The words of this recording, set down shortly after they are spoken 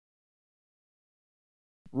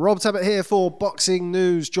Rob Tebbutt here for Boxing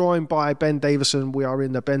News, joined by Ben Davison. We are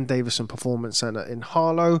in the Ben Davison Performance Centre in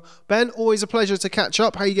Harlow. Ben, always a pleasure to catch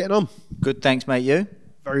up. How are you getting on? Good, thanks, mate. You?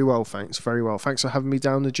 Very well, thanks. Very well. Thanks for having me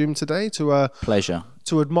down the gym today to Pleasure.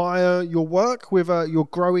 To admire your work with your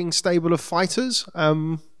growing stable of fighters.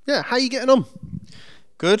 Yeah, how are you getting on?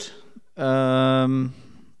 Good.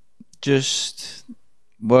 Just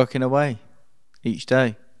working away each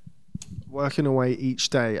day. Working away each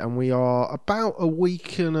day, and we are about a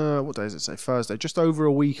week and what day does it say? Thursday, just over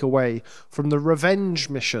a week away from the revenge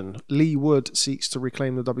mission. Leigh Wood seeks to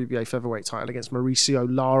reclaim the WBA featherweight title against Mauricio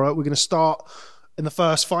Lara. We're going to start in the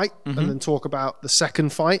first fight and then talk about the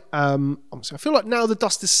second fight. Honestly, I feel like now the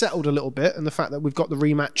dust is settled a little bit, and the fact that we've got the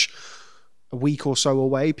rematch a week or so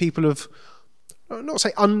away, people have not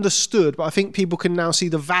say understood, but I think people can now see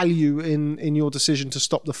the value in your decision to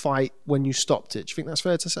stop the fight when you stopped it. Do you think that's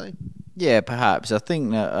fair to say? Yeah, perhaps. I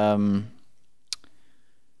think that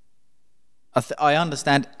I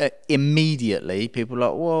understand immediately. People are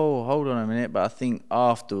like, whoa, hold on a minute. But I think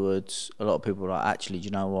afterwards, a lot of people are like, actually, do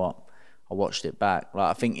you know what? I watched it back.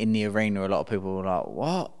 Like, I think in the arena, a lot of people were like,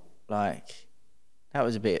 what? Like, that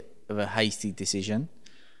was a bit of a hasty decision.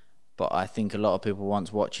 But I think a lot of people,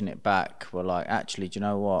 once watching it back, were like, actually, do you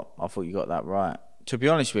know what? I thought you got that right. To be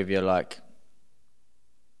honest with you, like,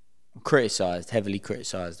 criticised, heavily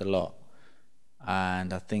criticised a lot.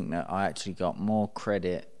 And I think that I actually got more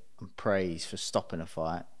credit and praise for stopping a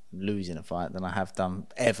fight, losing a fight, than I have done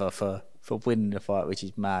ever for winning a fight, which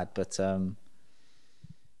is mad. But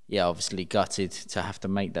yeah, obviously gutted to have to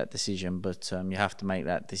make that decision. But you have to make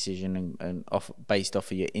that decision based off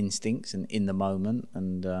of your instincts and in the moment.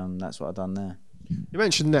 And that's what I've done there. You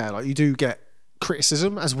mentioned there, like, you do get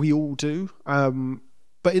criticism, as we all do.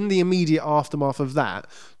 But in the immediate aftermath of that,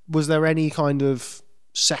 was there any kind of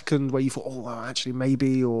second where you thought, oh, well, actually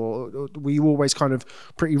maybe, or were you always kind of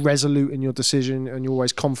pretty resolute in your decision and you're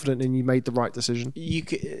always confident and you made the right decision?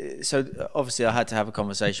 So obviously I had to have a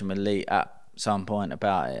conversation with Leigh at some point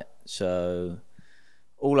about it. So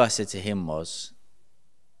all I said to him was,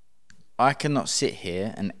 I cannot sit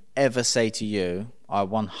here and ever say to you, I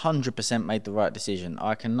 100% made the right decision.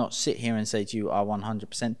 I cannot sit here and say to you, I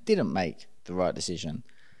 100% didn't make the right decision.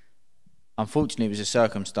 Unfortunately, it was a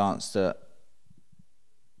circumstance that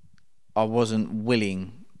I wasn't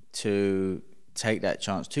willing to take that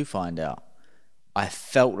chance to find out. I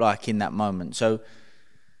felt like in that moment. So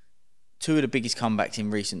two of the biggest comebacks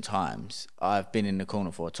in recent times I've been in the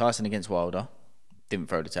corner for. Tyson against Wilder, didn't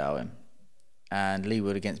throw the towel in. And Leigh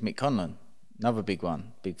Wood against Mick Conlan, another big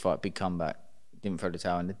one, big fight, big comeback, didn't throw the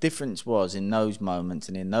towel in. The difference was in those moments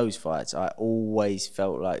and in those fights, I always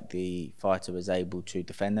felt like the fighter was able to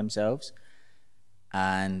defend themselves.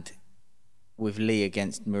 And with Leigh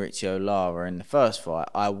against Mauricio Lara in the first fight,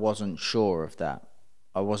 I wasn't sure of that.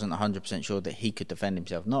 I wasn't 100% sure that he could defend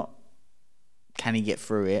himself. Not, can he get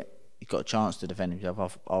through it? He's got a chance to defend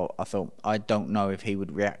himself. I thought, I don't know if he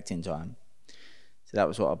would react in time. So that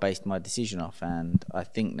was what I based my decision off. And I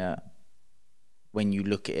think that when you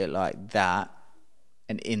look at it like that,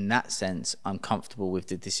 and in that sense, I'm comfortable with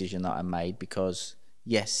the decision that I made, because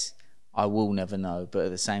yes, I will never know, but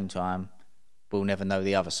at the same time, we'll never know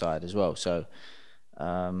the other side as well. So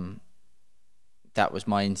that was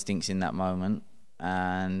my instincts in that moment.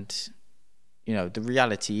 And, you know, the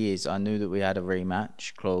reality is I knew that we had a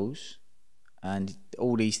rematch clause, and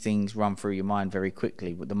all these things run through your mind very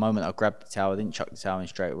quickly. But the moment I grabbed the towel, I didn't chuck the towel in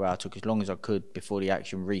straight away. I took as long as I could before the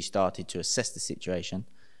action restarted to assess the situation,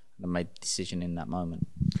 and I made the decision in that moment.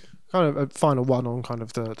 Kind of a final one on kind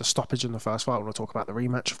of the stoppage in the first fight. I want to talk about the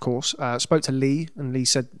rematch, of course. Spoke to Leigh, and Leigh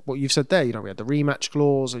said what you've said there. You know, we had the rematch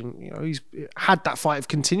clause, and you know, he's had that fight have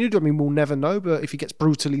continued. I mean, we'll never know, but if he gets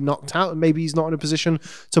brutally knocked out, and maybe he's not in a position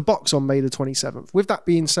to box on May the 27th. With that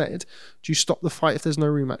being said, do you stop the fight if there's no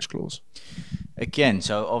rematch clause? Again,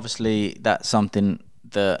 so obviously that's something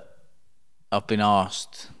that I've been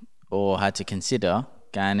asked or had to consider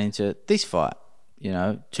going into this fight. You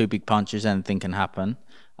know, two big punches, anything can happen.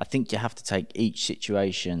 I think you have to take each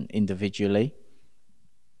situation individually,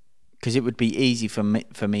 because it would be easy for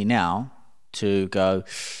me now to go,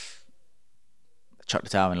 chuck the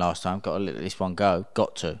towel in last time, got to let this one go,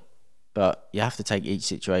 got to. But you have to take each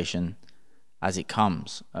situation as it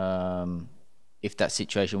comes, if that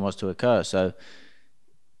situation was to occur. So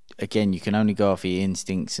again, you can only go off your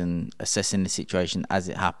instincts and assessing the situation as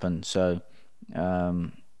it happens. So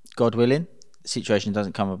God willing, the situation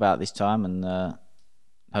doesn't come about this time, and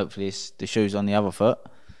hopefully the shoe's on the other foot.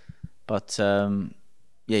 But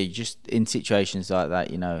yeah, you just, in situations like that,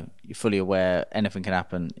 you know, you're fully aware anything can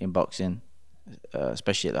happen in boxing,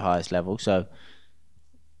 especially at the highest level. So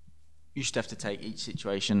you just have to take each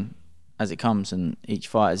situation as it comes and each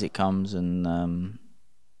fight as it comes and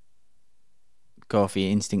go off your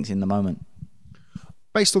instincts in the moment.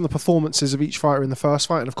 Based on the performances of each fighter in the first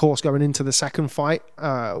fight, and of course going into the second fight,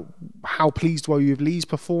 how pleased were you with Leigh's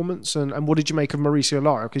performance, and what did you make of Mauricio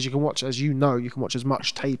Lara? Because you can watch, as you know, you can watch as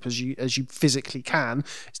much tape as you physically can.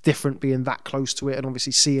 It's different being that close to it and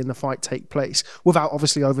obviously seeing the fight take place without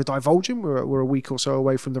obviously over divulging. We're a week or so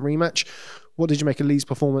away from the rematch. What did you make of Leigh's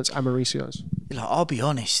performance and Mauricio's? Like, I'll be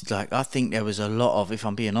honest, like I think there was a lot of, if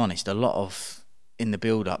I'm being honest, a lot of in the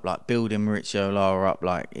build-up, like building Mauricio Lara up,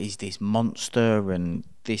 like he's this monster and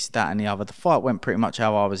this, that and the other. The fight went pretty much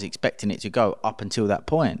how I was expecting it to go up until that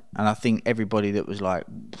point. And I think everybody that was like,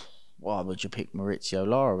 why would you pick Mauricio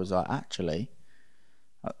Lara, was like, actually,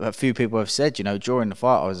 a few people have said, you know, during the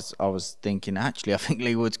fight, I was thinking, actually, I think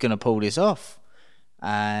Leigh Wood's going to pull this off.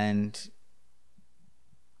 And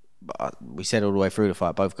we said all the way through the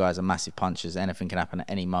fight, both guys are massive punchers. Anything can happen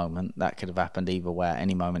at any moment. That could have happened either way at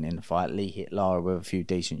any moment in the fight. Leigh hit Lara with a few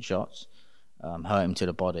decent shots, hurt him to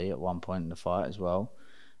the body at one point in the fight as well.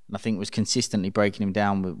 And I think was consistently breaking him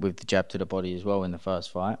down with the jab to the body as well in the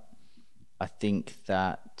first fight. I think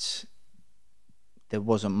that there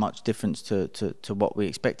wasn't much difference to what we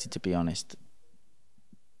expected, to be honest.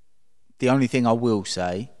 The only thing I will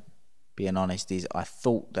say, being honest, is I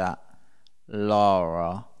thought that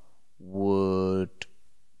Lara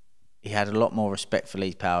he had a lot more respect for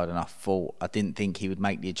Leigh's power than I thought. I didn't think he would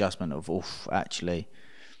make the adjustment of, actually,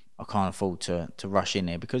 I can't afford to rush in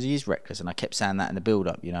here, because he is reckless, and I kept saying that in the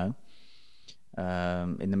build-up, you know.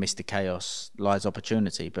 In the midst of chaos lies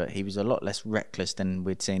opportunity, but he was a lot less reckless than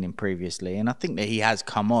we'd seen him previously, and I think that he has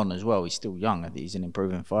come on as well. He's still young. I think he's an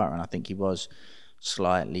improving fighter, and I think he was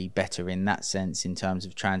slightly better in that sense in terms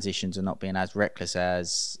of transitions and not being as reckless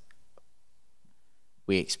as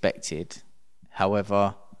we expected.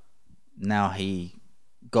 However, now he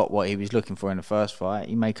got what he was looking for in the first fight.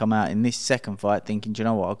 He may come out in this second fight thinking, do you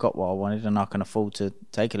know what, I got what I wanted and I can afford to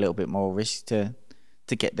take a little bit more risk to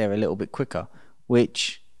get there a little bit quicker,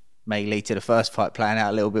 which may lead to the first fight playing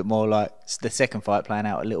out a little bit more like the second fight playing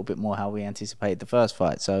out a little bit more how we anticipated the first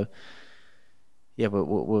fight. So yeah, but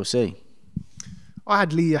we'll see. I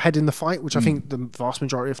had Leigh ahead in the fight, which I think the vast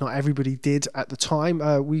majority, if not everybody, did at the time.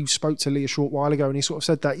 We spoke to Leigh a short while ago, and he sort of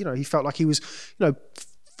said that, you know, he felt like he was, you know,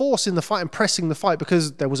 forcing the fight and pressing the fight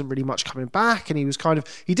because there wasn't really much coming back, and he was kind of,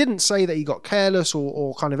 he didn't say that he got careless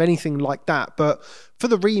or kind of anything like that, but for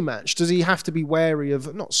the rematch, does he have to be wary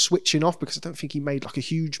of not switching off, because I don't think he made like a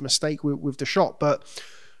huge mistake with the shot, but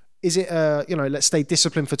is it, you know, let's stay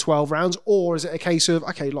disciplined for 12 rounds? Or is it a case of,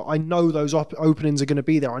 okay, look, I know those openings are going to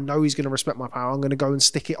be there. I know he's going to respect my power. I'm going to go and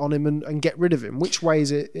stick it on him and get rid of him. Which way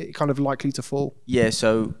is it kind of likely to fall? Yeah,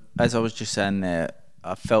 so as I was just saying there,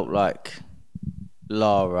 I felt like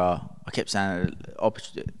Lara, I kept saying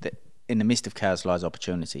in the midst of chaos lies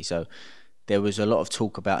opportunity. So there was a lot of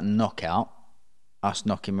talk about knockout, us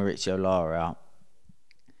knocking Mauricio Lara out.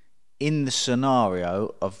 In the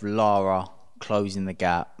scenario of Lara closing the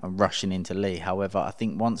gap and rushing into Leigh. However, I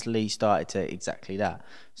think once Leigh started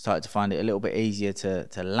to find it a little bit easier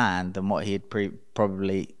to land than what he had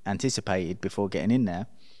probably anticipated before getting in there,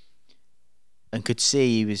 and could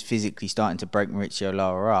see he was physically starting to break Mauricio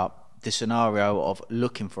Lara up, the scenario of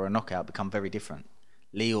looking for a knockout become very different.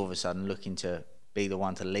 Leigh all of a sudden looking to be the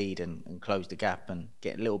one to lead and close the gap and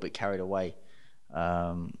get a little bit carried away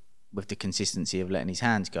with the consistency of letting his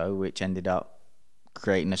hands go, which ended up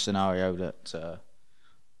creating a scenario that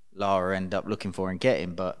Lara ended up looking for and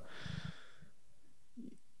getting. But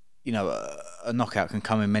you know, a knockout can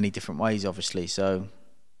come in many different ways, obviously. So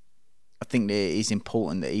I think that it is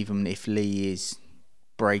important that even if Leigh is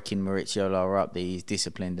breaking Mauricio Lara up, that he's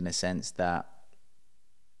disciplined in a sense that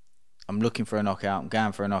I'm looking for a knockout, I'm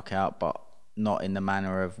going for a knockout, but not in the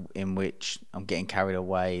manner in which I'm getting carried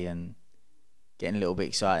away and getting a little bit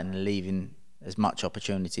excited and leaving as much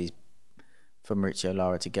opportunities for Mauricio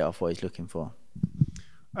Lara to get off what he's looking for.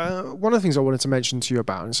 One of the things I wanted to mention to you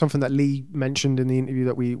about, and something that Leigh mentioned in the interview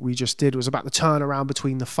that we just did, was about the turnaround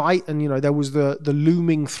between the fight. And, you know, there was the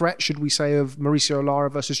looming threat, should we say, of Mauricio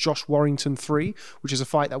Lara versus Josh Warrington 3, which is a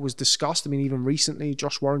fight that was discussed. I mean, even recently,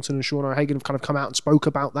 Josh Warrington and Sean O'Hagan have kind of come out and spoke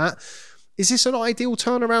about that. Is this an ideal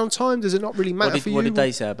turnaround time? Does it not really matter for you? What did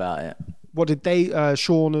they say about it? What did they,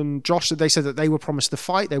 Sean and Josh, they said that they were promised the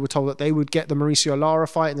fight. They were told that they would get the Mauricio Lara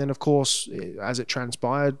fight. And then, of course, as it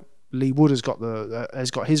transpired, Leigh Wood has got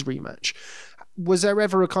his rematch. Was there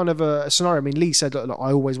ever a kind of a scenario? I mean, Leigh said, look,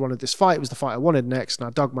 I always wanted this fight. It was the fight I wanted next, and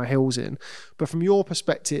I dug my heels in. But from your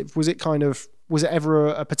perspective, was it ever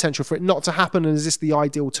a potential for it not to happen? And is this the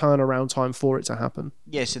ideal turnaround time for it to happen?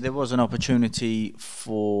 Yeah, so there was an opportunity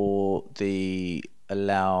for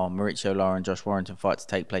allow Mauricio Lara and Josh Warrington fight to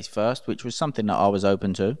take place first, which was something that I was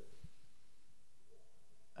open to.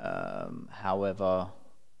 However,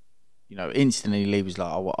 instantly Leigh was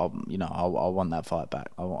like, I want that fight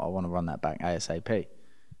back. I want to run that back ASAP,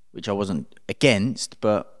 which I wasn't against,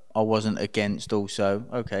 but I wasn't against also,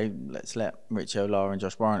 okay, let's let Mauricio Lara and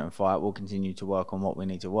Josh Warrington fight. We'll continue to work on what we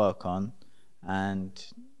need to work on, and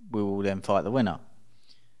we will then fight the winner.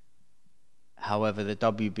 However, the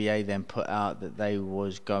WBA then put out that they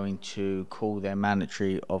was going to call their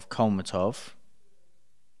mandatory of Kolmatov,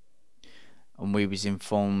 and we was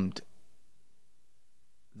informed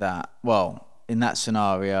that, well, in that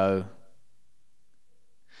scenario,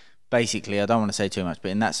 basically, I don't want to say too much,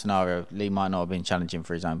 but in that scenario, Leigh might not have been challenging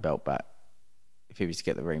for his own belt back if he was to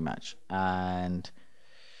get the rematch. And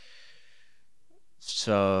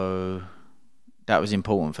so that was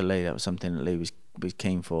important for Leigh. That was something that Leigh was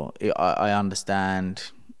keen for. I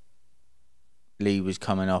understand Leigh was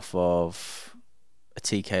coming off of a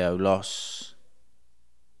TKO loss,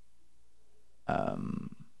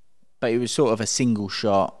 but it was sort of a single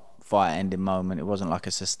shot fight ending moment. It wasn't like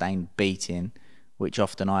a sustained beating, which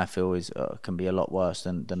often I feel can be a lot worse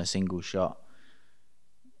than a single shot.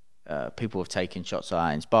 People have taken shots like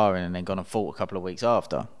that in sparring and then gone and fought a couple of weeks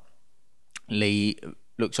after. Leigh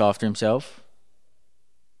looks after himself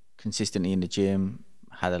consistently in the gym,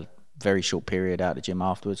 had a very short period out of the gym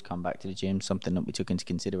afterwards, come back to the gym, something that we took into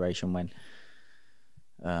consideration when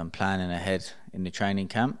planning ahead in the training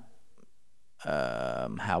camp.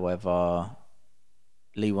 However,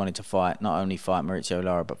 Leigh wanted to not only fight Mauricio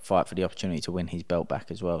Lara, but fight for the opportunity to win his belt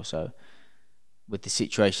back as well. So with the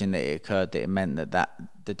situation that it occurred, that it meant that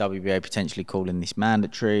the WBA potentially calling this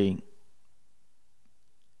mandatory,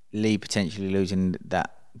 Leigh potentially losing the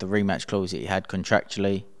rematch clause that he had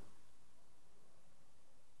contractually,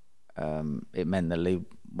 it meant that Leigh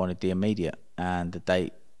wanted the immediate, and the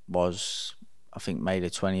date was, I think, May the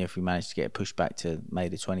 20th. We managed to get it pushed back to May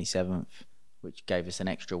the 27th, which gave us an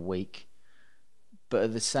extra week. But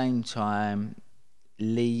at the same time,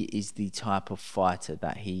 Leigh is the type of fighter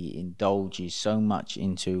that he indulges so much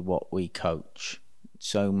into what we coach,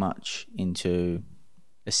 so much into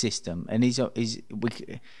a system. And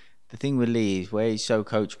the thing with Leigh is where he's so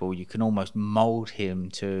coachable, you can almost mould him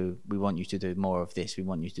to, we want you to do more of this, we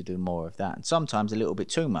want you to do more of that. And sometimes a little bit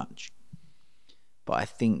too much. But I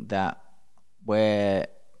think that where,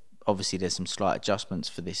 obviously there's some slight adjustments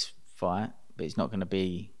for this fight, but it's not going to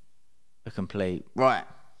be a complete, right,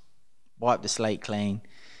 wipe the slate clean.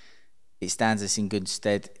 It stands us in good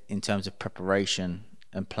stead in terms of preparation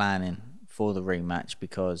and planning for the rematch,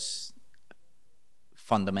 because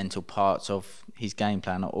fundamental parts of his game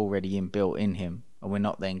plan are already inbuilt in him, and we're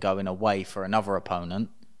not then going away for another opponent,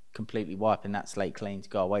 completely wiping that slate clean to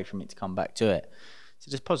go away from it to come back to it.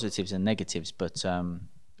 So there's positives and negatives, but I'm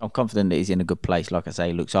confident that he's in a good place. Like I say,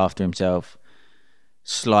 he looks after himself,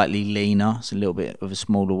 slightly leaner. It's a little bit of a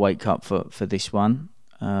smaller weight cut for this one,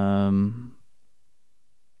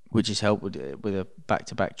 which has helped with a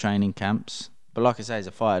back-to-back training camps. But like I say, he's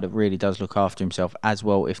a fighter that really does look after himself as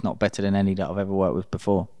well, if not better than any that I've ever worked with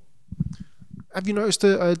before. Have you noticed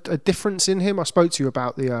a difference in him? I spoke to you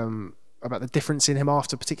about the difference in him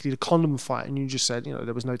after particularly the Conlan fight, and you just said,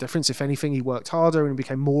 there was no difference. If anything, he worked harder and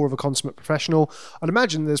became more of a consummate professional. I'd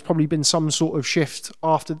imagine there's probably been some sort of shift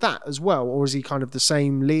after that as well, or is he kind of the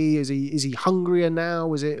same Leigh? Is he hungrier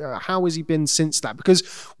now? How has he been since that? Because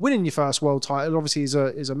winning your first world title obviously is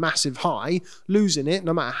a massive high. Losing it,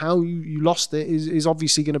 no matter how you lost it, is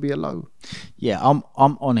obviously going to be a low. Yeah, I'm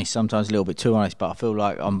honest, sometimes a little bit too honest, but I feel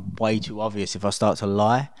like I'm way too obvious if I start to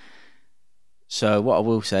lie. So what I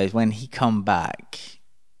will say is, when he come back,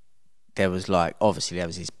 there was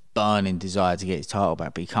this burning desire to get his title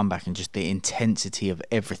back, but he come back and just the intensity of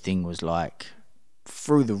everything was like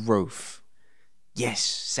through the roof. Yes,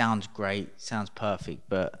 sounds great, sounds perfect,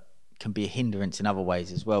 but can be a hindrance in other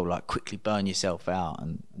ways as well, like quickly burn yourself out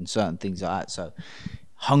and certain things like that. So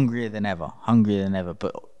hungrier than ever,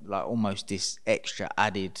 but like almost this extra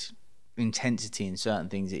added intensity in certain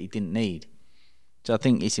things that he didn't need. So I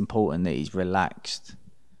think it's important that he's relaxed,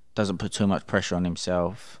 doesn't put too much pressure on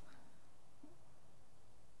himself.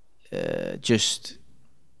 Just,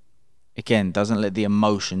 again, doesn't let the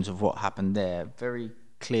emotions of what happened there. Very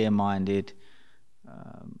clear-minded,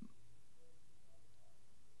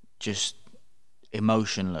 just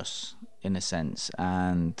emotionless in a sense,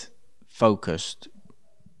 and focused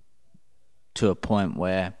to a point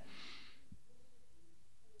where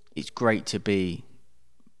it's great to be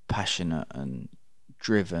passionate and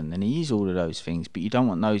driven, and he is all of those things, but you don't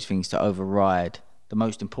want those things to override. The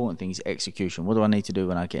most important thing is execution. What do I need to do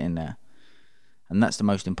when I get in there? And that's the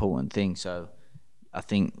most important thing. So I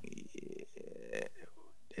think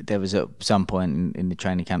there was at some point in the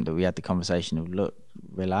training camp that we had the conversation of, look,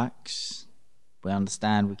 relax. We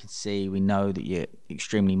understand, we can see, we know that you're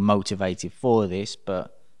extremely motivated for this,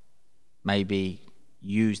 but maybe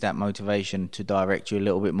use that motivation to direct you a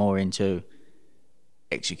little bit more into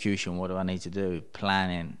execution. What do I need to do?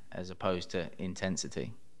 Planning as opposed to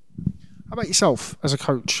intensity. How about yourself as a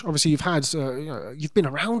coach? Obviously, you've been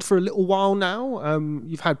around for a little while now.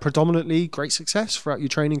 You've had predominantly great success throughout your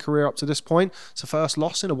training career up to this point. It's a first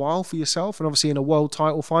loss in a while for yourself, and obviously in a world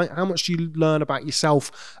title fight. How much do you learn about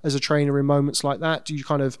yourself as a trainer in moments like that? Do you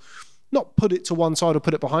kind of not put it to one side or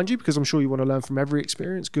put it behind you, because I'm sure you want to learn from every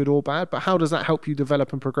experience, good or bad, but how does that help you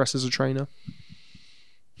develop and progress as a trainer?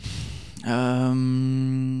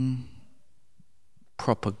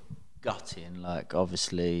 Proper gutting, like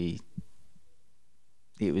obviously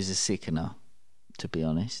it was a sickener, to be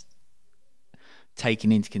honest.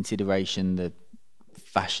 Taking into consideration the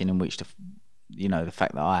fashion in which the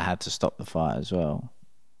fact that I had to stop the fight as well,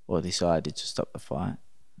 or decided to stop the fight.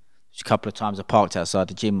 Just a couple of times I parked outside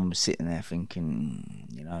the gym and was sitting there thinking,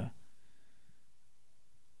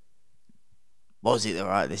 was it the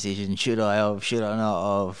right decision? Should I have? Should I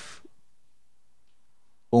not have?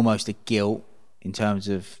 Almost a guilt in terms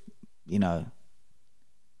of,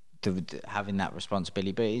 having that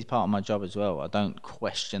responsibility, but it's part of my job as well. I don't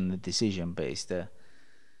question the decision, but it's the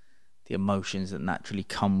emotions that naturally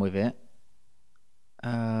come with it.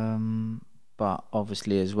 But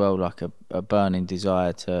obviously as well, like a burning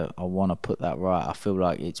desire I want to put that right. I feel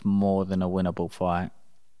like it's more than a winnable fight.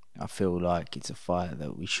 I feel like it's a fight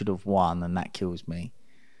that we should have won, and that kills me.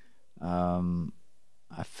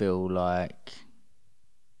 I feel like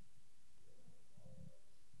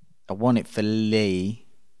I want it for Leigh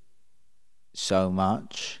so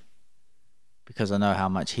much because I know how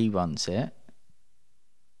much he wants it.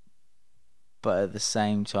 But at the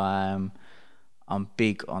same time, I'm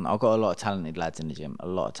big on... I've got a lot of talented lads in the gym. A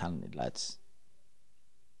lot of talented lads.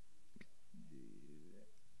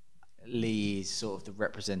 Leigh is sort of the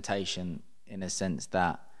representation in a sense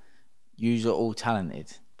that yous are all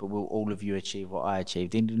talented, but will all of you achieve what I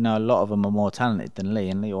achieved? A lot of them are more talented than Leigh,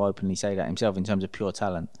 and Leigh will openly say that himself in terms of pure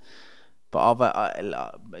talent. But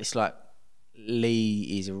it's like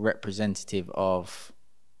Leigh is a representative of,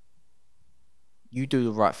 you do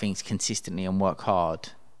the right things consistently and work hard,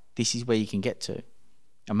 this is where you can get to.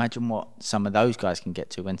 Imagine what some of those guys can get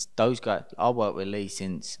to. When those guys... I worked with Leigh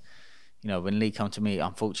since... when Leigh come to me,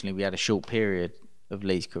 unfortunately, we had a short period of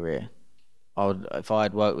Leigh's career. If I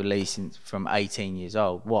had worked with Leigh from 18 years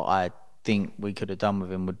old, what I think we could have done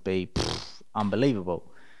with him would be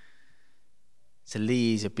unbelievable. So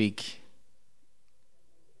Leigh is a big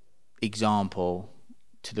example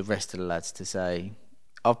to the rest of the lads to say,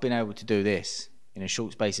 I've been able to do this in a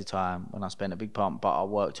short space of time when I spent a big part, but I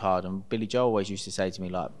worked hard. And Billy Joe always used to say to me,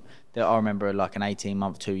 like, I remember like an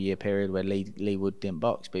 18-month, 2-year period where Leigh Wood didn't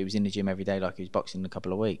box, but he was in the gym every day like he was boxing in a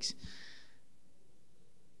couple of weeks.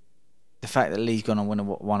 The fact that Leigh's gone and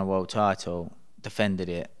won a world title, defended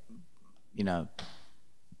it,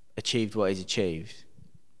 achieved what he's achieved,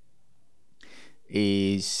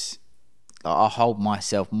 is... I hold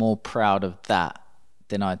myself more proud of that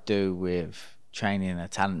than I do with training a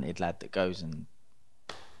talented lad that goes and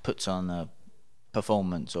puts on a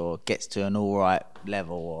performance or gets to an all right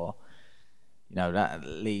level, or that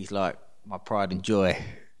Leigh's like my pride and joy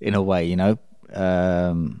in a way, and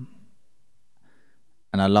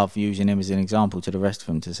I love using him as an example to the rest of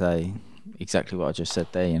them to say exactly what I just said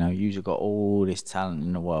there. You've got all this talent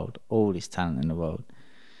in the world,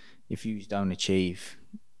 if you don't achieve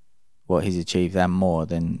what he's achieved and more,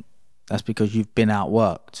 then that's because you've been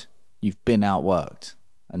outworked.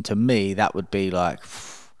 And to me, that would be like...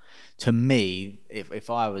 To me, if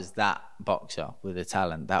I was that boxer with a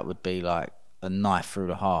talent, that would be like a knife through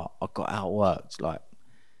the heart. I got outworked. Like,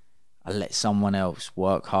 I let someone else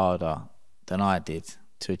work harder than I did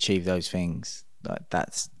to achieve those things. Like,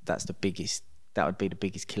 that's the biggest... That would be the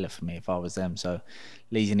biggest killer for me if I was them. So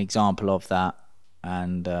Leigh's an example of that.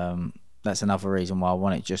 And that's another reason why I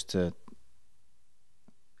wanted just to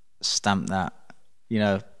stamp that,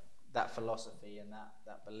 that philosophy and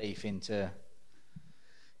that belief into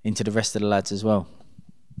the rest of the lads as well.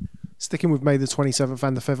 Sticking with May the 27th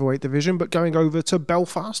and the featherweight division, but going over to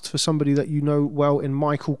Belfast for somebody that you know well in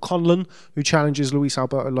Michael Conlan, who challenges Luis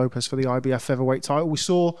Alberto Lopez for the IBF featherweight title. We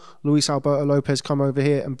saw Luis Alberto Lopez come over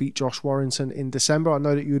here and beat Josh Warrington in December. I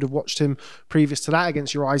know that you would have watched him previous to that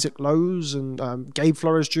against your Isaac Lowe's and Gabe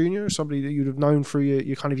Flores Jr., somebody that you'd have known through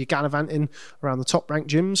your gallivanting around the top-ranked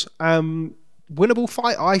gyms. winnable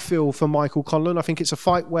fight, I feel, for Michael Conlan. I think it's a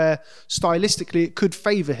fight where stylistically it could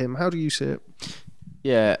favour him. How do you see it?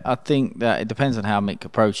 Yeah, I think that it depends on how Mick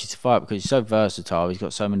approaches the fight because he's so versatile. He's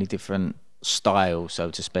got so many different styles, so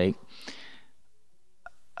to speak.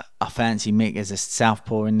 I fancy Mick as a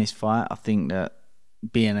southpaw in this fight. I think that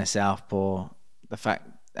being a southpaw, the fact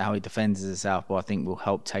how he defends as a southpaw, I think will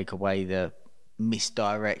help take away the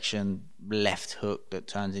misdirection left hook that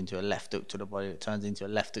turns into a left hook to the body, that turns into a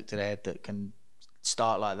left hook to the head, that can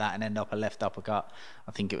start like that and end up a left uppercut.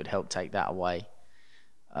 I think it would help take that away.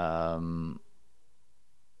 And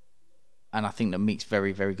I think that Mick's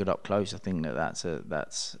very, very good up close. I think that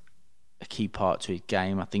that's a key part to his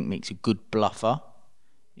game. I think Mick's a good bluffer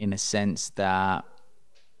in a sense that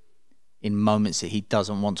in moments that he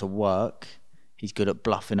doesn't want to work, he's good at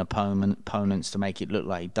bluffing opponents to make it look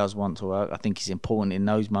like he does want to work. I think it's important in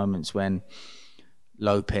those moments when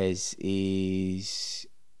Lopez is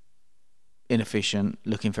inefficient,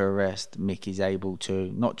 looking for a rest, Mick is able to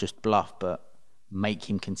not just bluff, but make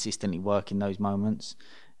him consistently work in those moments.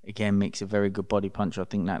 Again, Mick's a very good body puncher. I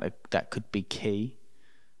think that could be key.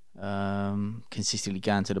 Consistently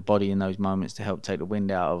going to the body in those moments to help take the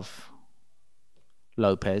wind out of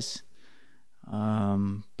Lopez.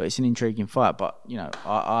 But it's an intriguing fight. But you know,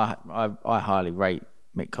 I highly rate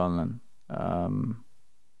Mick Conlan.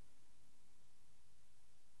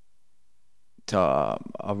 So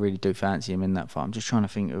I really do fancy him in that fight. I'm just trying to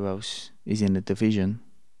think who else is in the division.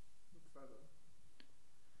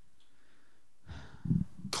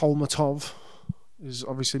 Kolmatov is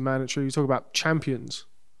obviously mandatory. You talk about champions.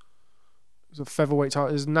 There's a featherweight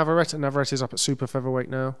title. Is Navarrete? Navarrete is up at super featherweight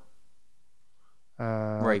now.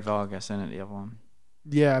 Ray Vargas, isn't it, the other one?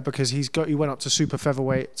 Yeah, because he went up to super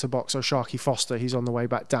featherweight to box O'Sharky Foster. He's on the way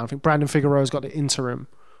back down. I think Brandon Figueroa's got the interim,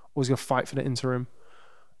 or he's going to fight for the interim.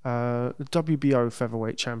 The WBO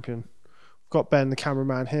featherweight champion. We've got Ben, the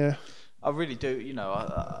cameraman, here. I really do. You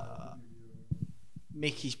know,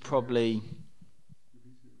 Mickey's probably.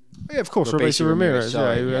 Yeah, of course, Roberto Ramirez.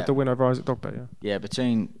 Sorry, he had the win over Isaac Dogbet. Yeah. Yeah,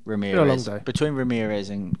 between Ramirez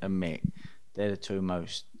and Mick, they're the two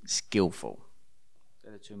most skillful.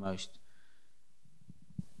 They're the two most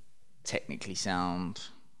technically sound,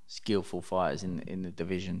 skillful fighters in the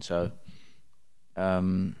division. So, I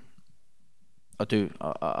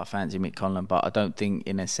fancy Mick Conlan, but I don't think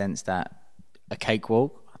in a sense that a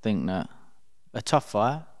cakewalk. I think that a tough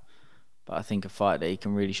fight, but I think a fight that he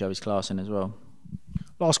can really show his class in as well.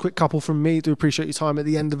 Last quick couple from me. Do appreciate your time at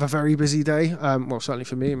the end of a very busy day. Well, certainly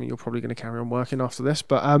for me. I mean, you're probably going to carry on working after this.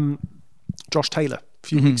 But Josh Taylor, a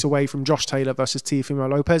few weeks away from Josh Taylor versus Teofimo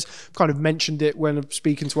Lopez. Kind of mentioned it when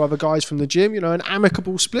speaking to other guys from the gym. You know, an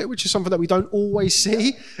amicable split, which is something that we don't always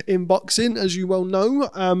see in boxing, as you well know.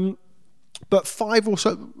 But 5 or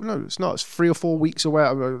so, no, it's not. It's 3 or 4 weeks away.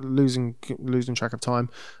 I'm losing track of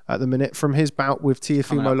time at the minute from his bout with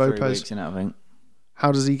Teofimo Lopez. 3 weeks in it, I think.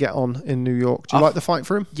 How does he get on in New York? Do you like the fight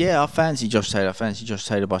for him? Yeah, I fancy Josh Taylor. I fancy Josh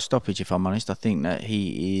Taylor by stoppage, if I'm honest. I think that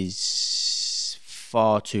he is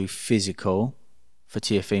far too physical for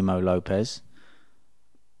Teofimo Lopez.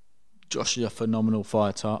 Josh is a phenomenal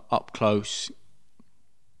fighter, up close.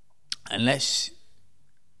 Unless...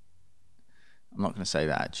 I'm not going to say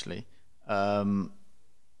that, actually. I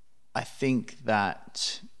think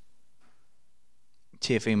that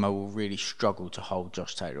Teofimo will really struggle to hold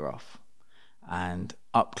Josh Taylor off. And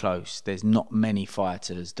up close, there's not many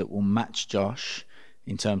fighters that will match Josh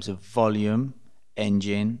in terms of volume,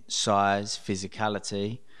 engine, size,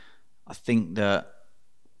 physicality. I think that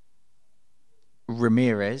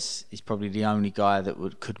Ramirez is probably the only guy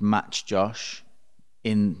that could match Josh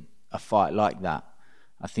in a fight like that.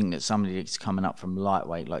 I think that somebody that's coming up from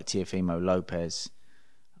lightweight like Teofimo Lopez,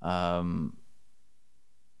 I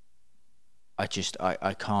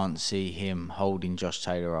can't see him holding Josh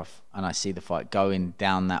Taylor off, and I see the fight going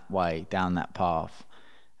down that way, down that path.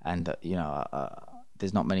 And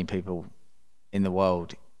there's not many people in the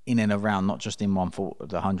world in and around, not just in the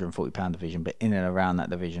 140-pound division, but in and around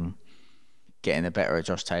that division, getting the better of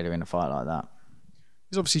Josh Taylor in a fight like that.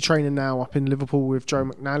 He's obviously training now up in Liverpool with Joe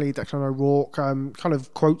McNally, Declan O'Rourke. Kind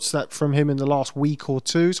of quotes that from him in the last week or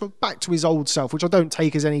two. So back to his old self, which I don't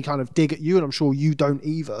take as any kind of dig at you, and I'm sure you don't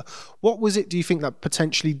either. What was it, do you think, that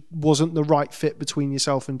potentially wasn't the right fit between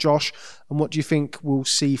yourself and Josh? And what do you think we'll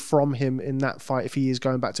see from him in that fight if he is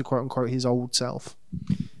going back to quote-unquote his old self?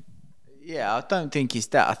 Yeah, I don't think it's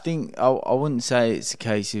that. I think I wouldn't say it's a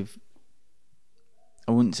case of...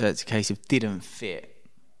 didn't fit.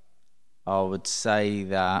 I would say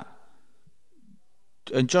that,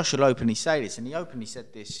 and Josh will openly say this, and he openly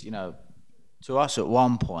said this, to us at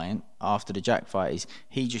one point after the Jack fight, is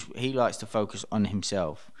he likes to focus on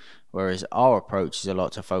himself. Whereas our approach is a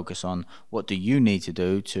lot to focus on what do you need to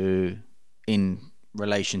do in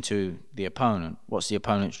relation to the opponent. What's the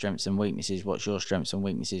opponent's strengths and weaknesses? What's your strengths and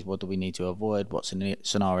weaknesses? What do we need to avoid? What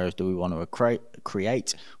scenarios do we want to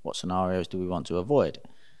create? What scenarios do we want to avoid?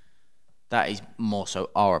 That is more so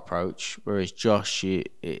our approach. Whereas Josh, he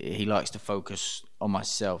likes to focus on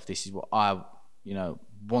myself. This is what I,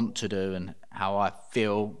 want to do and how I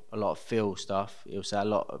feel. A lot of feel stuff. He'll say a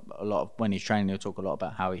lot of when he's training. He'll talk a lot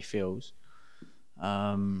about how he feels.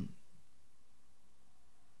 And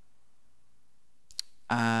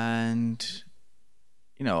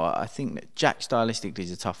I think that Jack stylistically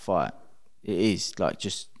is a tough fight. It is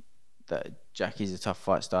just that Jack is a tough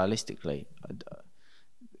fight stylistically.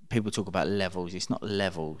 People talk about levels. It's not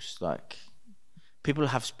levels. Like, people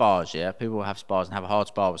have spars, yeah? People will have spars and have a hard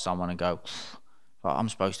spar with someone and go, I'm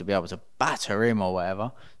supposed to be able to batter him or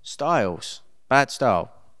whatever. Styles. Bad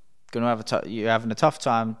style. You're having a tough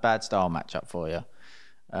time, bad style matchup for you.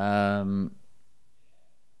 I'm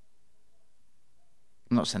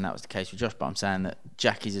not saying that was the case with Josh, but I'm saying that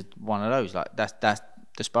Jack is one of those. Like, that's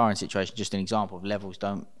the sparring situation, just an example of levels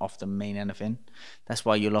don't often mean anything. That's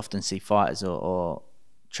why you'll often see fighters or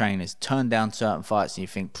trainers turn down certain fights and you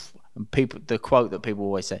think, and the quote that people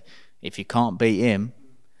always say, if you can't beat him,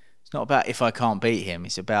 it's not about if I can't beat him,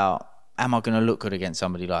 it's about, am I going to look good against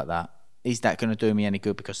somebody like that? Is that going to do me any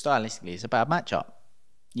good? Because stylistically, it's a bad matchup.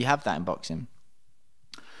 You have that in boxing.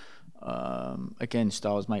 Again,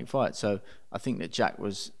 styles make fights. So I think that Jack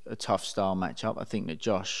was a tough style matchup. I think that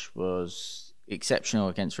Josh was exceptional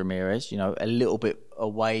against Ramirez, a little bit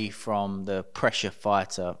away from the pressure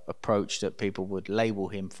fighter approach that people would label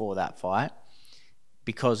him for that fight,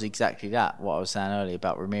 because exactly that, what I was saying earlier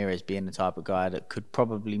about Ramirez being the type of guy that could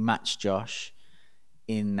probably match Josh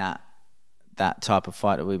in that type of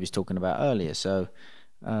fight that we was talking about earlier. So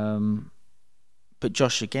but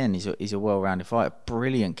Josh, again, is a well-rounded fighter,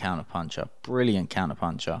 brilliant counter-puncher,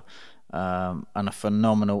 and a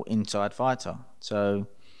phenomenal inside fighter. So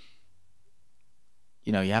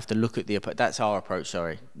you have to look at that's our approach,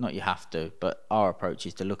 sorry. Not you have to, but our approach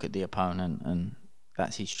is to look at the opponent, and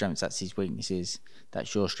that's his strengths, that's his weaknesses,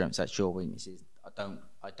 that's your strengths, that's your weaknesses. I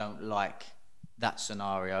don't like that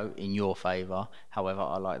scenario in your favour. However,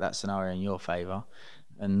 I like that scenario in your favour.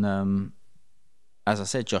 And as I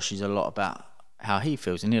said, Josh is a lot about how he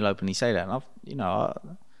feels, and he'll openly say that. And I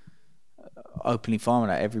openly fine with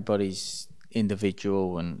that. Everybody's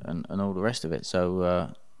individual and all the rest of it.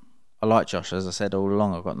 So I like Josh. As I said all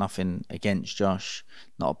along, I've got nothing against Josh.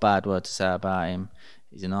 Not a bad word to say about him.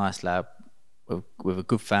 He's a nice lad with a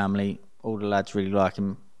good family. All the lads really like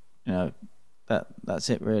him. That's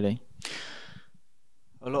it really.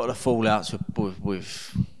 A lot of the fallouts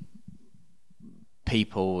with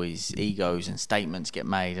people, his egos and statements get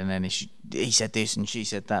made, and then he said this and she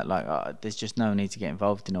said that. Like, there's just no need to get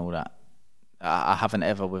involved in all that. I haven't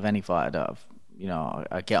ever with any fighter that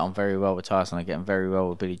I get on very well with Tyson. I get on very well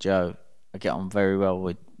with Billy Joe. I get on very well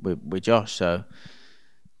with Josh. So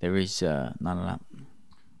there is none of that.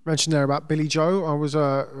 Mentioned there about Billy Joe. It was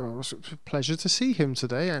a pleasure to see him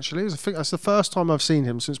today. Actually, that's the first time I've seen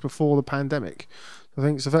him since before the pandemic. I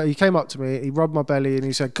think so. He came up to me, he rubbed my belly, and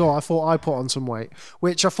he said, "God, I thought I put on some weight,"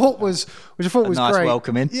 which I thought was nice great.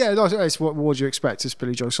 Welcoming. Yeah, nice. What would you expect? It's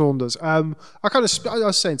Billy Joe Saunders. I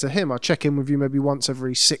was saying to him, I check in with you maybe once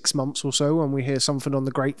every 6 months or so when we hear something on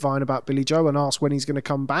the grapevine about Billy Joe and ask when he's going to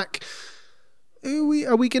come back.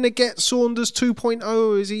 Are we going to get Saunders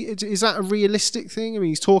 2.0? Is that a realistic thing? I mean,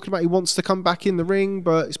 he's talking about he wants to come back in the ring,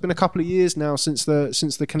 but it's been a couple of years now since the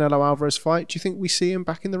Canelo Alvarez fight. Do you think we see him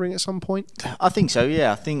back in the ring at some point? I think so,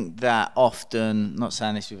 yeah. I think that often, not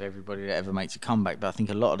saying this with everybody that ever makes a comeback, but I think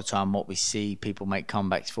a lot of the time what we see people make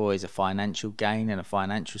comebacks for is a financial gain and a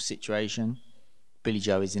financial situation. Billy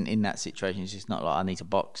Joe isn't in that situation. It's just not like I need to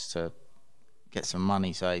box to get some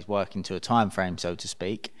money, so he's working to a time frame, so to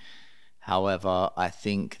speak. However, I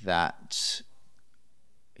think that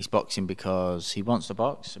he's boxing because he wants to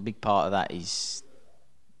box. A big part of that is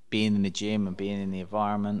being in the gym and being in the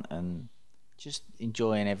environment and just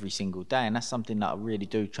enjoying every single day. And that's something that I really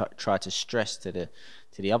do try to stress to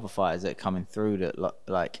the other fighters that are coming through, that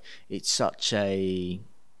like it's almost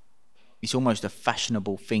a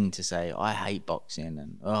fashionable thing to say, I hate boxing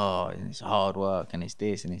and it's hard work and it's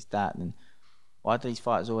this and it's that. And why do these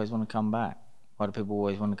fighters always want to come back? Why do people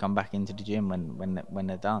always want to come back into the gym when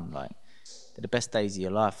they're done? Like, they're the best days of your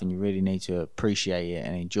life, and you really need to appreciate it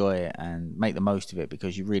and enjoy it and make the most of it,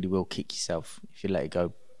 because you really will kick yourself if you let it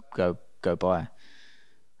go by.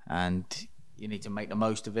 And you need to make the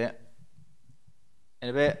most of it. In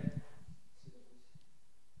a bit.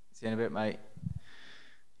 See you in a bit, mate.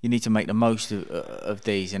 you need to make the most of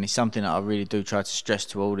these, and it's something that I really do try to stress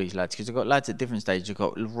to all these lads, because I've got lads at different stages. I've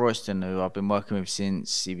got Royston, who I've been working with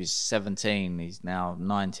since he was 17. He's now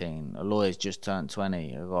 19. Aloy's just turned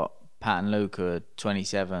 20. I've got Pat and Luke, who are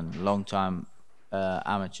 27, long-time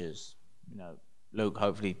amateurs. You know, Luke,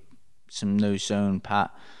 hopefully some news soon. Pat,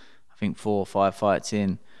 I think 4 or 5 fights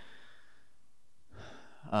in.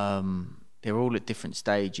 They're all at different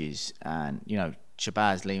stages, and you know,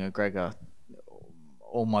 Shabazz, Leigh McGregor,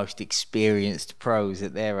 almost experienced pros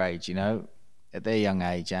at their age, you know, at their young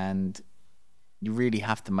age, and you really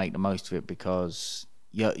have to make the most of it, because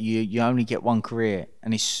you only get one career,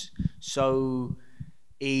 and it's so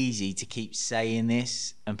easy to keep saying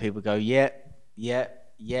this, and people go, yep.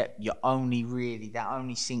 You only really, that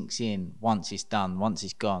only sinks in once it's done, once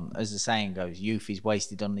it's gone. As the saying goes, youth is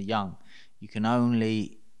wasted on the young. You can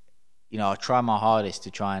only, you know, I try my hardest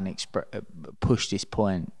to try and push this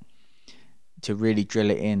point, to really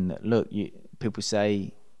drill it in. That, look, people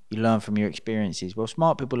say you learn from your experiences. Well,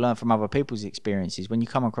 smart people learn from other people's experiences. When you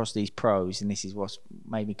come across these pros, and this is what's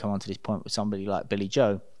made me come onto this point with somebody like Billy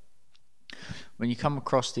Joe, when you come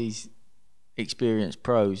across these experienced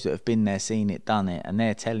pros that have been there, seen it, done it, and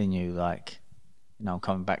they're telling you, like, you know, I'm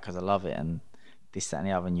coming back because I love it, and this, that, and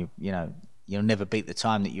the other, and you know, you'll never beat the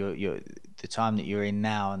time that the time that you're in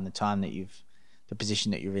now, and the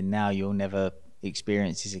position that you're in now, you'll never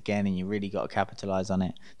experience this again, and you really got to capitalize on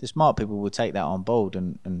it. The smart people will take that on board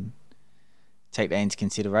and take that into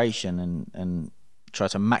consideration, and try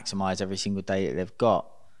to maximize every single day that they've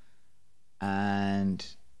got. And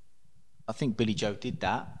I think Billy Joe did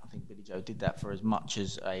that. I think Billy Joe did that for as much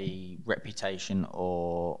as a reputation,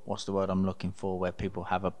 or what's the word I'm looking for, where people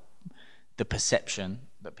have the perception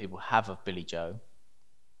that people have of Billy Joe.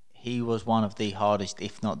 He was one of the hardest,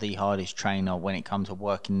 if not the hardest trainer when it comes to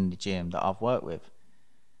working in the gym that I've worked with.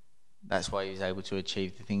 That's why he was able to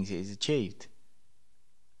achieve the things he's achieved.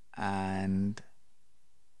 And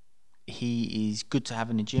he is good to have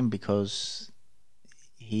in the gym, because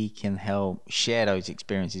he can help share those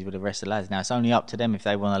experiences with the rest of the lads. Now, it's only up to them if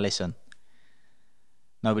they want to listen.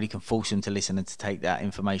 Nobody can force them to listen and to take that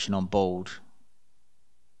information on board.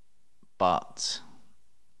 But,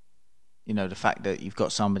 you know, the fact that you've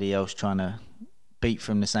got somebody else trying to beat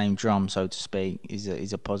from the same drum, so to speak,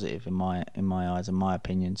 is a positive in my eyes and my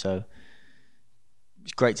opinion. So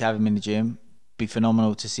it's great to have him in the gym. Be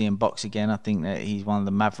phenomenal to see him box again. I think that he's one of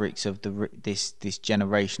the mavericks of this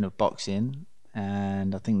generation of boxing,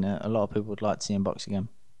 and I think that a lot of people would like to see him box again.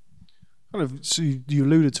 Kind of, so you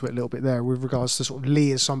alluded to it a little bit there with regards to sort of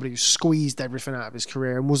Leigh as somebody who squeezed everything out of his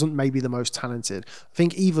career and wasn't maybe the most talented. I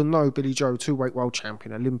think even though Billy Joe, 2-weight world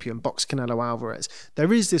champion, Olympian, boxed Canelo Alvarez,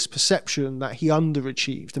 there is this perception that he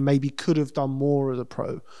underachieved and maybe could have done more as a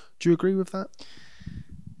pro. Do you agree with that?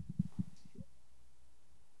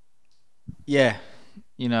 Yeah.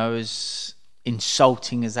 You know, as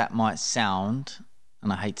insulting as that might sound,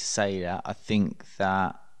 and I hate to say that, I think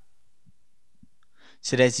that,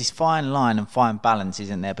 so there's this fine line and fine balance,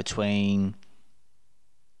 isn't there, between,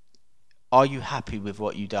 are you happy with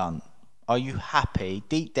what you've done? Are you happy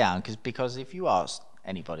deep down? Because if you ask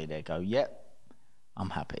anybody, they go, yep, I'm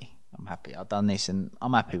happy. I've done this and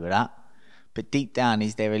I'm happy with that. But deep down,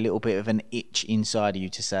 is there a little bit of an itch inside of you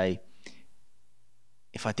to say,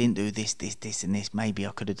 if I didn't do this, and this, maybe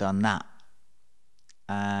I could have done that?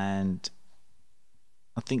 And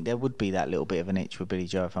I think there would be that little bit of an itch with Billy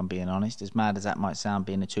Joe, if I'm being honest. As mad as that might sound,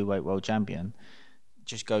 being a 2-weight world champion, it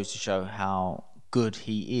just goes to show how good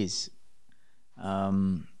he is.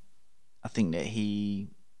 I think that he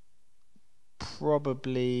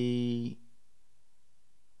probably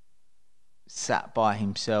sat by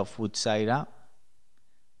himself would say that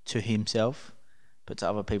to himself, but to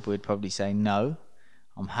other people he'd probably say, no,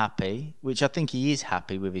 I'm happy, which I think he is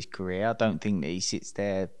happy with his career. I don't think that he sits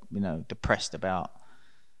there, you know, depressed about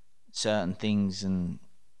certain things and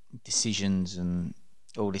decisions and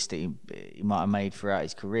all this that he might have made throughout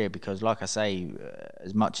his career, because like I say,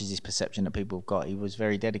 as much as his perception that people have got, he was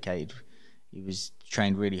very dedicated. He was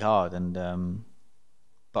trained really hard, and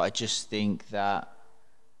but I just think that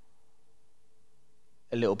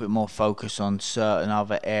a little bit more focus on certain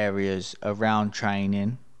other areas around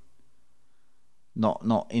training,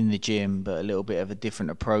 not in the gym, but a little bit of a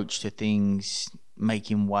different approach to things,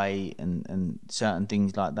 making weight and certain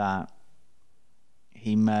things like that.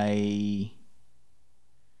 You may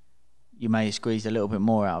have squeezed a little bit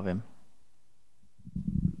more out of him.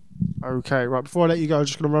 Okay, right. Before I let you go, I'm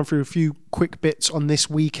just going to run through a few quick bits on this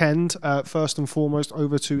weekend. First and foremost,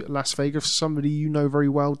 over to Las Vegas. Somebody you know very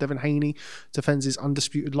well, Devin Haney, defends his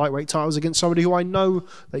undisputed lightweight titles against somebody who I know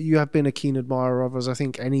that you have been a keen admirer of, as I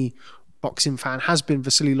think any boxing fan has been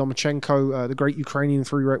Vasiliy Lomachenko, the great Ukrainian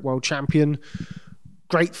 3-weight world champion.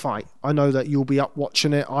 Great fight. I know that you'll be up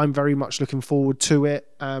watching it. I'm very much looking forward to it.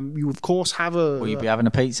 You, of course, have a... Will you be having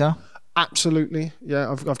a pizza? Absolutely.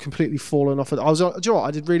 Yeah, I've completely fallen off it. Do you know what?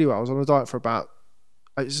 I did really well. I was on a diet for about...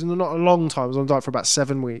 It's not a long time. I was on a diet for about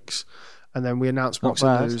 7 weeks. And then we announced boxing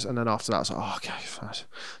news. And then after that, I was like, oh, okay. Fine.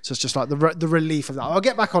 So it's just like the relief of that. I'll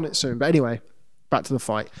get back on it soon. But anyway, back to the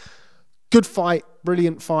fight. Good fight.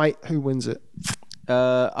 Brilliant fight. Who wins it?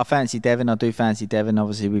 I fancy Devin. I do fancy Devin.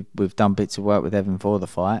 Obviously, we've done bits of work with Devin for the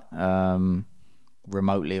fight.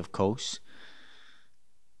 Remotely, of course.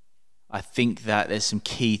 I think that there's some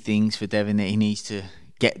key things for Devin that he needs to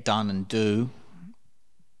get done and do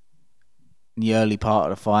in the early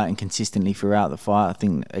part of the fight and consistently throughout the fight. I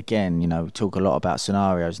think, again, we talk a lot about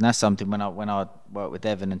scenarios, and that's something when I work with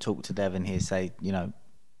Devin and talk to Devin, he'll say,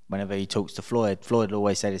 whenever he talks to Floyd will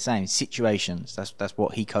always say the same. Situations. That's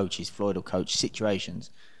what he coaches. Floyd will coach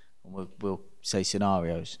situations, and we'll say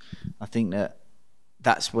scenarios. I think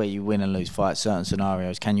that's where you win and lose fights. Certain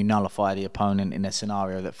scenarios. Can you nullify the opponent in a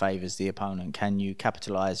scenario that favours the opponent? Can you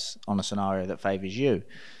capitalise on a scenario that favours you?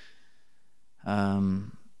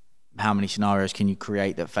 How many scenarios can you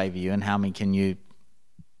create that favour you, and how many can you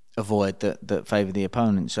avoid that favour the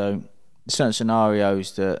opponent? So certain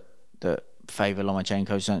scenarios that favour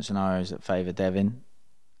Lomachenko, certain scenarios that favour Devin,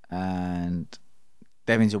 and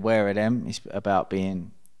Devin's aware of them. It's about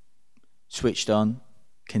being switched on,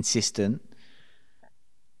 consistent,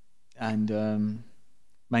 and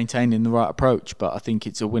maintaining the right approach. But I think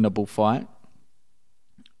it's a winnable fight.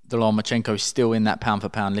 The Lomachenko is still in that pound for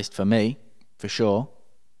pound list for me, for sure.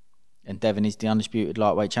 And Devin is the undisputed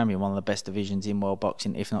lightweight champion, one of the best divisions in world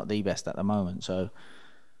boxing, if not the best at the moment. So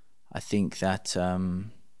I think that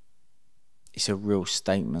it's a real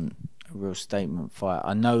statement fight.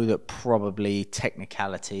 I know that probably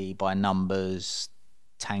technicality by numbers,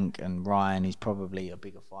 Tank and Ryan is probably a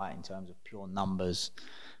bigger fight in terms of pure numbers.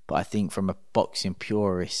 But I think from a boxing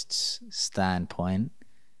purist's standpoint,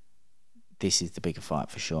 this is the bigger fight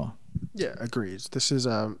for sure. Yeah, agreed. This is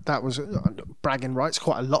that was bragging rights,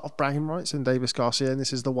 quite a lot of bragging rights in Davis Garcia, and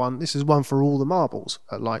this is one for all the marbles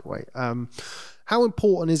at lightweight. How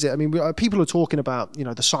important is it? I mean, people are talking about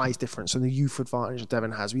the size difference and the youth advantage that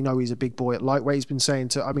Devin has. We know he's a big boy at lightweight. He's been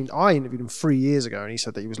saying I interviewed him 3 years ago, and he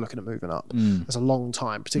said that he was looking at moving up. That's a long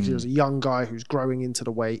time, particularly as a young guy who's growing into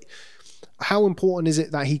the weight. How important is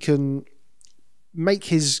it that he can make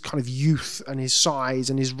his kind of youth and his size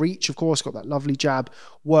and his reach, of course, got that lovely jab,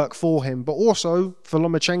 work for him, but also for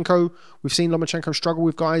Lomachenko? We've seen Lomachenko struggle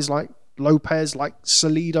with guys like Lopez, like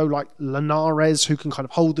Salido, like Linares, who can kind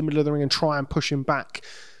of hold the middle of the ring and try and push him back.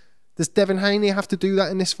 Does Devin Haney have to do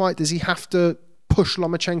that in this fight? Does he have to push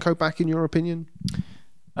Lomachenko back, in your opinion?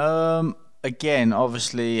 Again,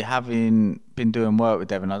 obviously, having been doing work with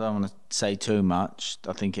Devin, I don't want to say too much.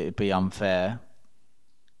 I think it would be unfair.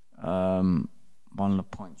 One of the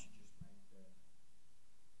points you just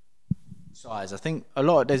made, size. I think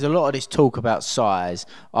there's a lot of this talk about size.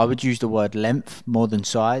 I would use the word length more than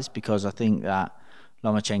size, because I think that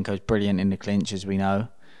Lomachenko's brilliant in the clinch, as we know.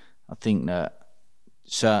 I think that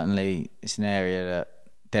certainly it's an area that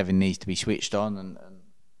Devin needs to be switched on, and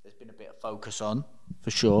there's been a bit of focus on,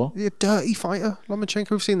 for sure. Is he a dirty fighter, Lomachenko?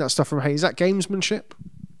 We've seen that stuff from Hayes. Is that gamesmanship?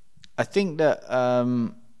 I think that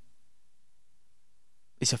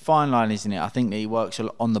it's a fine line, isn't it? I think that he works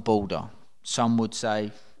on the border. Some would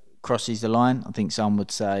say crosses the line. I think some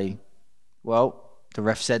would say, well, the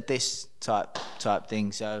ref said this type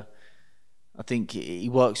thing. So I think he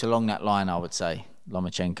works along that line, I would say,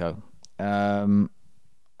 Lomachenko.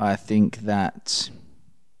 I think that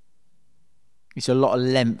it's a lot of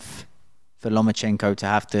length for Lomachenko to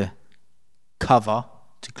have to cover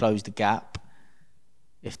to close the gap.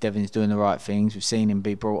 If Devin's doing the right things, we've seen him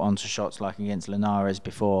be brought onto shots like against Linares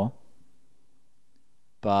before.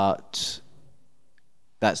 But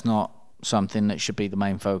that's not something that should be the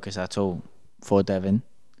main focus at all for Devin.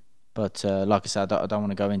 But like I said, I don't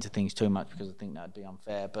want to go into things too much because I think that would be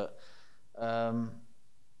unfair. But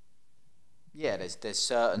yeah, there's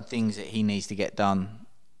certain things that he needs to get done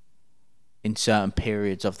in certain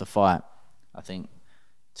periods of the fight, I think,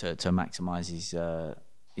 to maximise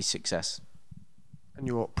his success. And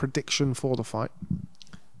your prediction for the fight?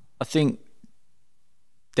 I think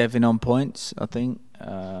Devin on points, I think.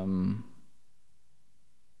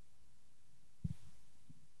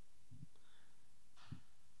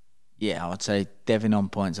 Yeah, I would say Devin on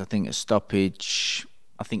points. I think a stoppage.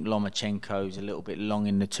 I think Lomachenko's a little bit long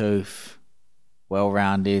in the tooth,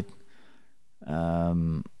 well-rounded,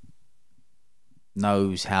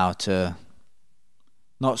 knows how to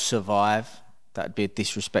not survive, That'd be a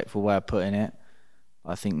disrespectful way of putting it.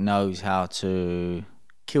 I think knows how to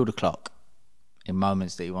kill the clock in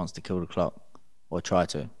moments that he wants to kill the clock or try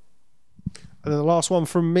to. And then the last one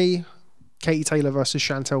from me, Katie Taylor versus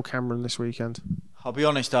Chantelle Cameron this weekend. I'll be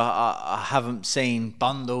honest, I haven't seen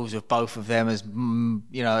bundles of both of them, as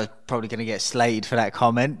probably going to get slated for that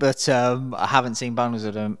comment, but I haven't seen bundles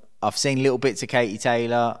of them. I've seen little bits of Katie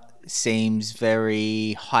Taylor. Seems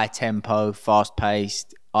very high tempo, fast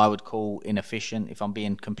paced. I would call inefficient, if I'm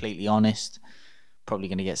being completely honest. Probably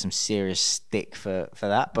going to get some serious stick for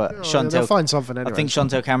that. But Chantelle, they'll find something anyway. I think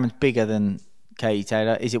Chantelle Cameron's bigger than Katie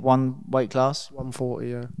Taylor. Is it one weight class? 140,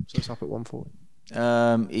 yeah. So it's up at 140.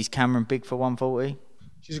 Is Cameron big for 140?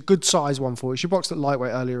 She's a good size 140. She boxed at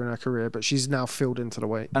lightweight earlier in her career, but she's now filled into the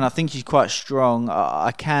weight. And I think she's quite strong.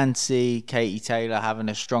 I can see Katie Taylor having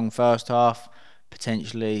a strong first half,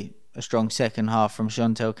 potentially a strong second half from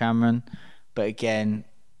Chantelle Cameron. But again,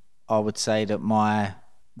 I would say that my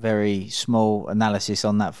very small analysis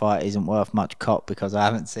on that fight isn't worth much cop because I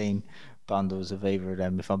haven't seen bundles of either of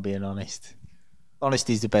them, if I'm being honest.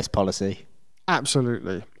 Honesty is the best policy.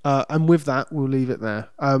 Absolutely. And with that, we'll leave it there.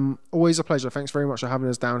 Always a pleasure. Thanks very much for having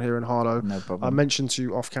us down here in Harlow. No problem. I mentioned to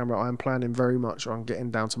you off camera, I am planning very much on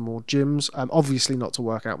getting down to more gyms. Obviously not to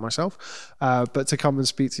work out myself, but to come and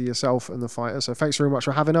speak to yourself and the fighter. So thanks very much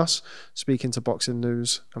for having us, speaking to Boxing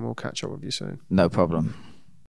News, and we'll catch up with you soon. No problem.